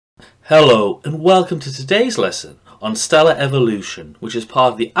Hello and welcome to today's lesson on stellar evolution, which is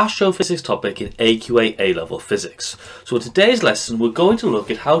part of the astrophysics topic in AQA A-Level Physics. So in today's lesson we're going to look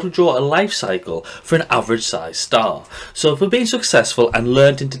at how to draw a life cycle for an average sized star. So if we're being successful and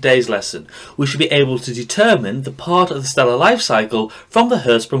learnt in today's lesson, we should be able to determine the part of the stellar life cycle from the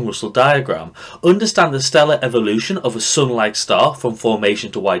Hertzsprung-Russell diagram, understand the stellar evolution of a sun-like star from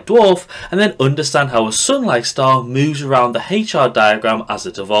formation to white dwarf, and then understand how a sun-like star moves around the HR diagram as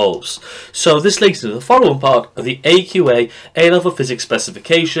it evolves. So this leads to the following part of the AQA A-Level Physics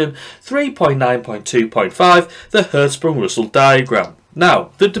specification 3.9.2.5, the Hertzsprung-Russell diagram.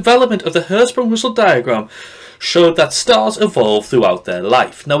 Now, the development of the Hertzsprung-Russell diagram showed that stars evolve throughout their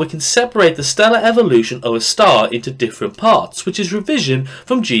life. Now we can separate the stellar evolution of a star into different parts, which is revision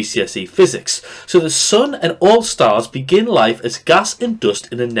from GCSE physics. So the sun and all stars begin life as gas and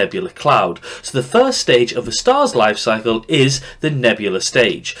dust in a nebular cloud. So the first stage of a star's life cycle is the Nebular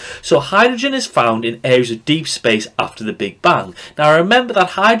Stage. So hydrogen is found in areas of deep space after the Big Bang. Now remember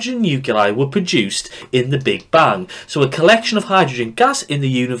that hydrogen nuclei were produced in the Big Bang. So a collection of hydrogen gas in the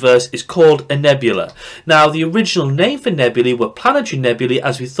universe is called a nebula. Now the original name for nebulae were Planetary Nebulae,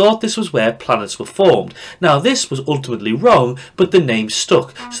 as we thought this was where planets were formed. Now this was ultimately wrong, but the name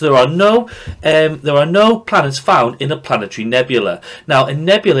stuck. So there are no planets found in a planetary nebula. Now a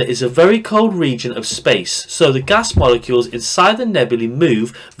nebula is a very cold region of space, so the gas molecules inside the nebulae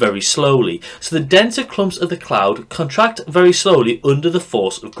move very slowly. So the denser clumps of the cloud contract very slowly under the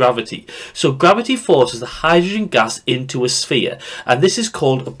force of gravity. So gravity forces the hydrogen gas into a sphere, and this is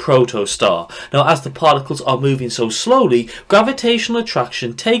called a protostar. Now as the particles are moving so slowly, gravitational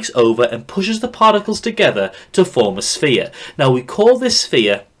attraction takes over and pushes the particles together to form a sphere. Now we call this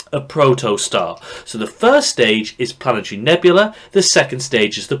sphere a protostar. So the first stage is planetary nebula, the second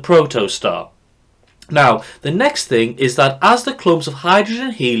stage is the protostar. Now, the next thing is that as the clumps of hydrogen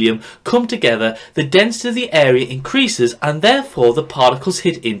and helium come together, the density of the area increases and therefore the particles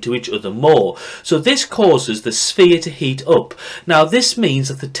hit into each other more. So this causes the sphere to heat up. Now, this means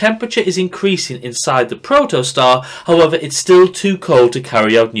that the temperature is increasing inside the protostar, however, it's still too cold to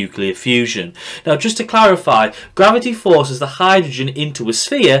carry out nuclear fusion. Now, just to clarify, gravity forces the hydrogen into a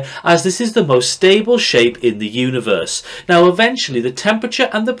sphere as this is the most stable shape in the universe. Now, eventually, the temperature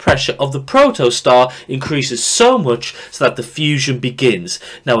and the pressure of the protostar increases so much so that the fusion begins.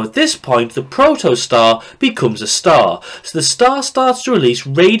 Now at this point the protostar becomes a star. So the star starts to release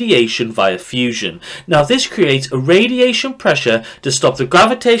radiation via fusion. Now this creates a radiation pressure to stop the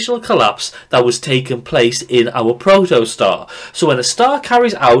gravitational collapse that was taking place in our protostar. So when a star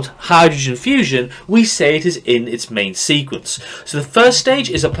carries out hydrogen fusion, we say it is in its main sequence. So the first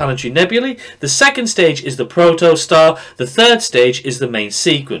stage is a planetary nebulae, the second stage is the protostar, the third stage is the main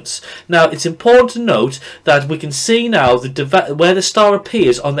sequence. Now it's important to note that we can see now where the star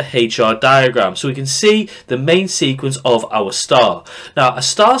appears on the HR diagram. So we can see the main sequence of our star. Now a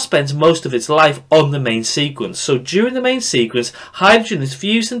star spends most of its life on the main sequence. So during the main sequence, hydrogen is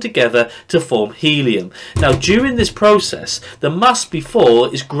fusing together to form helium. Now during this process, the mass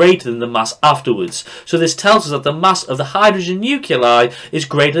before is greater than the mass afterwards. So this tells us that the mass of the hydrogen nuclei is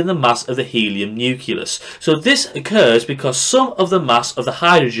greater than the mass of the helium nucleus. So this occurs because some of the mass of the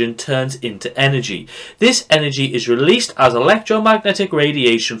hydrogen turns into energy. This energy is released as electromagnetic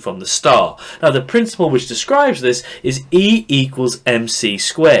radiation from the star. Now the principle which describes this is E equals mc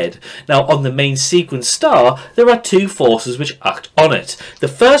squared. Now on the main sequence star there are two forces which act on it. The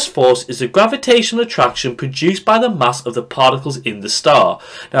first force is the gravitational attraction produced by the mass of the particles in the star.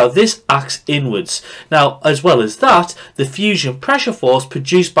 Now this acts inwards. Now as well as that, the fusion pressure force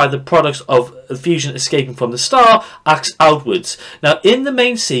produced by the products of fusion escaping from the star acts outwards. Now in the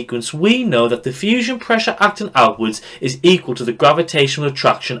main sequence we know that the fusion pressure acting outwards is equal to the gravitational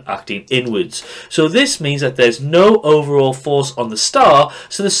attraction acting inwards. So this means that there's no overall force on the star,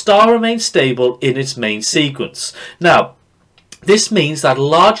 so the star remains stable in its main sequence. Now this means that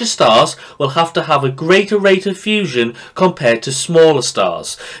larger stars will have to have a greater rate of fusion compared to smaller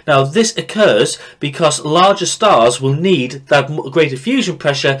stars. Now this occurs because larger stars will need that greater fusion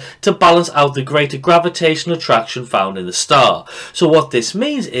pressure to balance out the greater gravitational attraction found in the star. So what this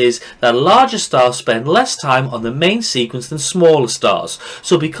means is that larger stars spend less time on the main sequence than smaller stars.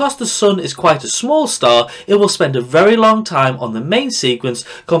 So because the Sun is quite a small star, it will spend a very long time on the main sequence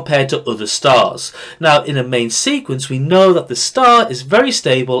compared to other stars. Now in a main sequence we know that the star is very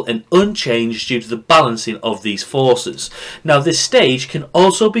stable and unchanged due to the balancing of these forces. Now this stage can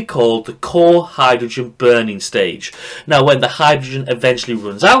also be called the core hydrogen burning stage. Now when the hydrogen eventually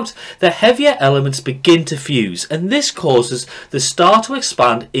runs out, the heavier elements begin to fuse, and this causes the star to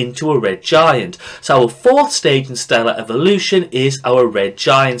expand into a red giant. So our fourth stage in stellar evolution is our red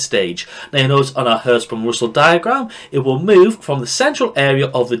giant stage. Now you notice on our Hertzsprung-Russell diagram, it will move from the central area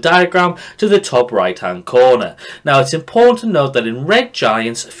of the diagram to the top right hand corner. Now it's important to note that in red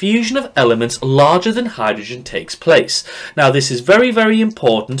giants, fusion of elements larger than hydrogen takes place. Now this is very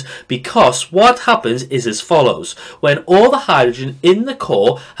important, because what happens is as follows. When all the hydrogen in the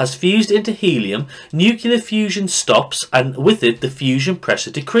core has fused into helium, nuclear fusion stops, and with it the fusion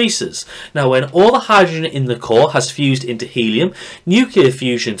pressure decreases. Now when all the hydrogen in the core has fused into helium, nuclear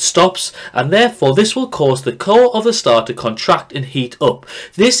fusion stops, and therefore this will cause the core of the star to contract and heat up.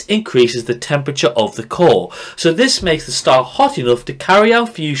 This increases the temperature of the core, so this makes the star hot enough to carry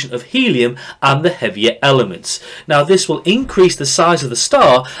out fusion of helium and the heavier elements. Now this will increase the size of the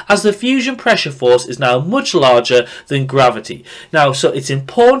star, as the fusion pressure force is now much larger than gravity. Now so it's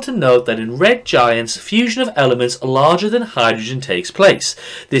important to note that in red giants, fusion of elements larger than hydrogen takes place.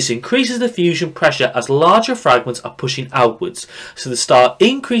 This increases the fusion pressure as larger fragments are pushing outwards, so the star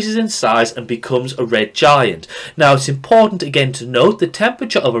increases in size and becomes a red giant. Now it's important again to note the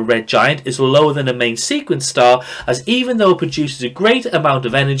temperature of a red giant is lower than a main sequence star, as even though it produces a greater amount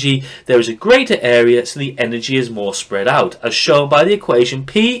of energy, there is a greater area, so the energy is more spread out, as shown by the equation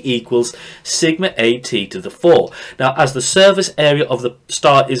P equals sigma AT to the 4. Now as the surface area of the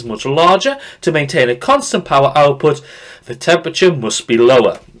star is much larger, to maintain a constant power output, the temperature must be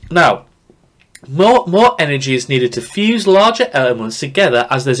lower. Now more energy is needed to fuse larger elements together,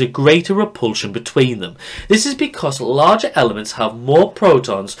 as there's a greater repulsion between them. This is because larger elements have more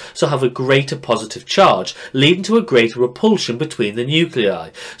protons, so have a greater positive charge, leading to a greater repulsion between the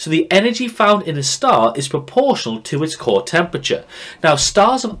nuclei. So the energy found in a star is proportional to its core temperature. Now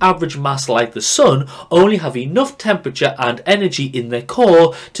stars of average mass like the Sun only have enough temperature and energy in their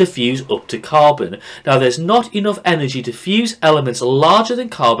core to fuse up to carbon. Now there's not enough energy to fuse elements larger than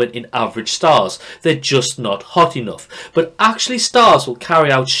carbon in average stars. They're just not hot enough. But actually stars will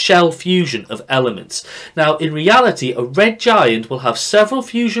carry out shell fusion of elements. Now in reality, a red giant will have several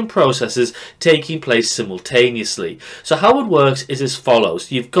fusion processes taking place simultaneously. So how it works is as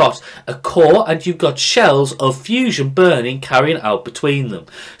follows. You've got a core and you've got shells of fusion burning carrying out between them.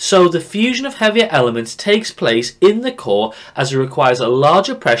 So the fusion of heavier elements takes place in the core, as it requires a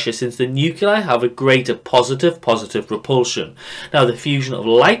larger pressure since the nuclei have a greater positive repulsion. Now the fusion of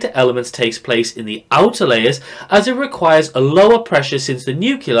lighter elements takes place in the outer layers, as it requires a lower pressure since the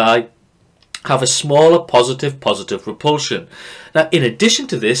nuclei have a smaller positive repulsion. Now in addition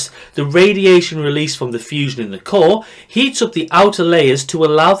to this, the radiation released from the fusion in the core heats up the outer layers to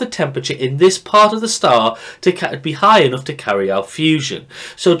allow the temperature in this part of the star to be high enough to carry out fusion.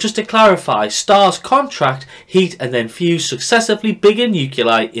 So just to clarify, stars contract, heat and then fuse successively bigger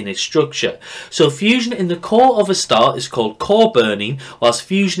nuclei in its structure. So fusion in the core of a star is called core burning, whilst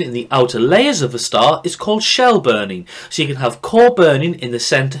fusion in the outer layers of a star is called shell burning. So you can have core burning in the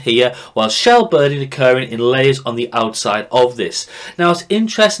center here, while shell burning occurring in layers on the outside of this. Now it's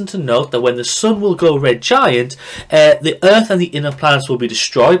interesting to note that when the Sun will go red giant, the Earth and the inner planets will be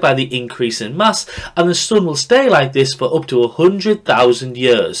destroyed by the increase in mass, and the Sun will stay like this for up to 100,000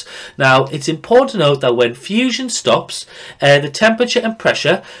 years. Now it's important to note that when fusion stops, the temperature and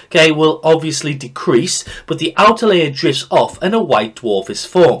pressure will obviously decrease, but the outer layer drifts off and a white dwarf is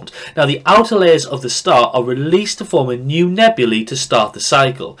formed. Now the outer layers of the star are released to form a new nebulae to start the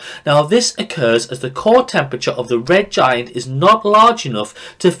cycle. Now this occurs as the core temperature of the red giant is not large enough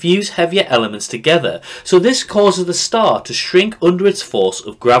to fuse heavier elements together, so this causes the star to shrink under its force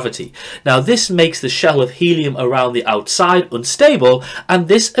of gravity. Now this makes the shell of helium around the outside unstable, and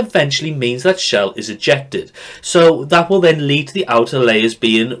this eventually means that shell is ejected. So that will then lead to the outer layers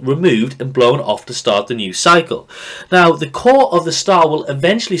being removed and blown off to start the new cycle. Now the core of the star will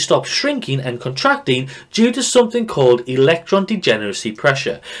eventually stop shrinking and contracting due to something called electron degeneracy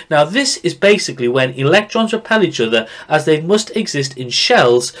pressure. Now this is basically when electrons repel each other, as they must exist in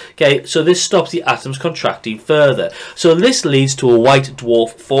shells, so this stops the atoms contracting further. So this leads to a white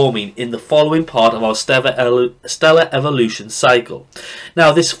dwarf forming in the following part of our stellar evolution cycle.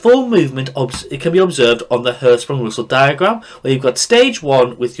 Now this full movement it can be observed on the Hertzsprung-Russell diagram, where you've got stage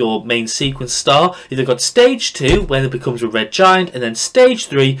 1 with your main sequence star, you've got stage 2 when it becomes a red giant, and then stage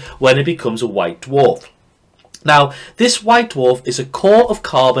 3 when it becomes a white dwarf. Now, this white dwarf is a core of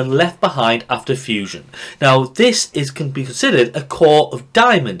carbon left behind after fusion. Now, can be considered a core of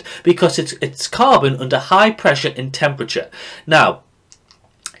diamond because it's carbon under high pressure and temperature. Now,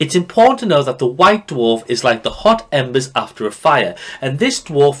 it's important to know that the white dwarf is like the hot embers after a fire, and this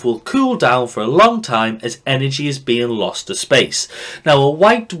dwarf will cool down for a long time as energy is being lost to space. Now, a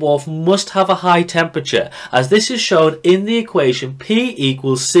white dwarf must have a high temperature, as this is shown in the equation P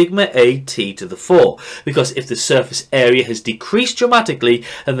equals sigma A T to the 4, because if the surface area has decreased dramatically,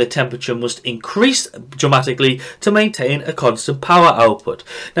 then the temperature must increase dramatically to maintain a constant power output.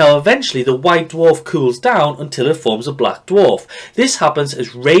 Now, eventually the white dwarf cools down until it forms a black dwarf. This happens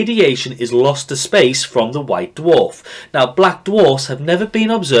as radiation is lost to space from the white dwarf. Now, black dwarfs have never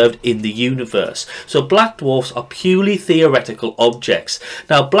been observed in the universe, so black dwarfs are purely theoretical objects.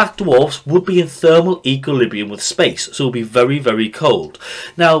 Now, black dwarfs would be in thermal equilibrium with space, so will be very, very cold.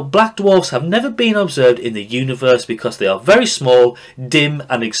 Now, black dwarfs have never been observed in the universe because they are very small, dim,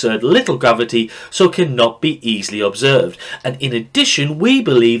 and exert little gravity, so cannot be easily observed. And in addition, we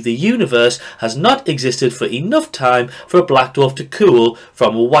believe the universe has not existed for enough time for a black dwarf to cool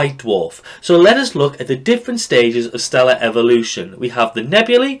from a white dwarf. So let us look at the different stages of stellar evolution. We have the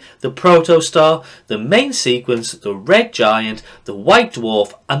nebulae, the protostar, the main sequence, the red giant, the white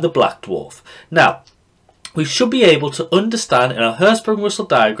dwarf, and the black dwarf. Now, we should be able to understand in our Hertzsprung-Russell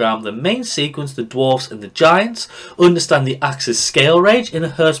diagram the main sequence, the dwarfs and the giants, understand the axis scale range in a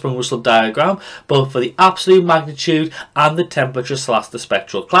Hertzsprung-Russell diagram, both for the absolute magnitude and the temperature / the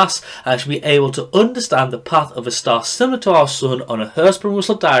spectral class, and should be able to understand the path of a star similar to our Sun on a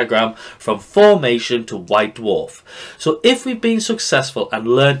Hertzsprung-Russell diagram from formation to white dwarf. So if we've been successful and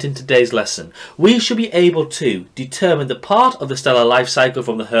learnt in today's lesson, we should be able to determine the part of the stellar life cycle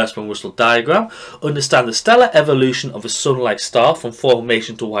from the Hertzsprung-Russell diagram, understand the stellar evolution of a Sun-like star from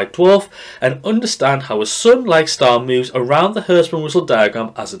formation to white dwarf, and understand how a Sun-like star moves around the Hertzsprung-Russell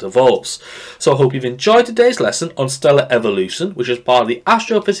diagram as it evolves. So I hope you've enjoyed today's lesson on stellar evolution, which is part of the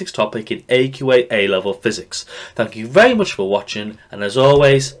astrophysics topic in AQA A-Level Physics. Thank you very much for watching, and as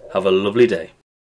always, have a lovely day.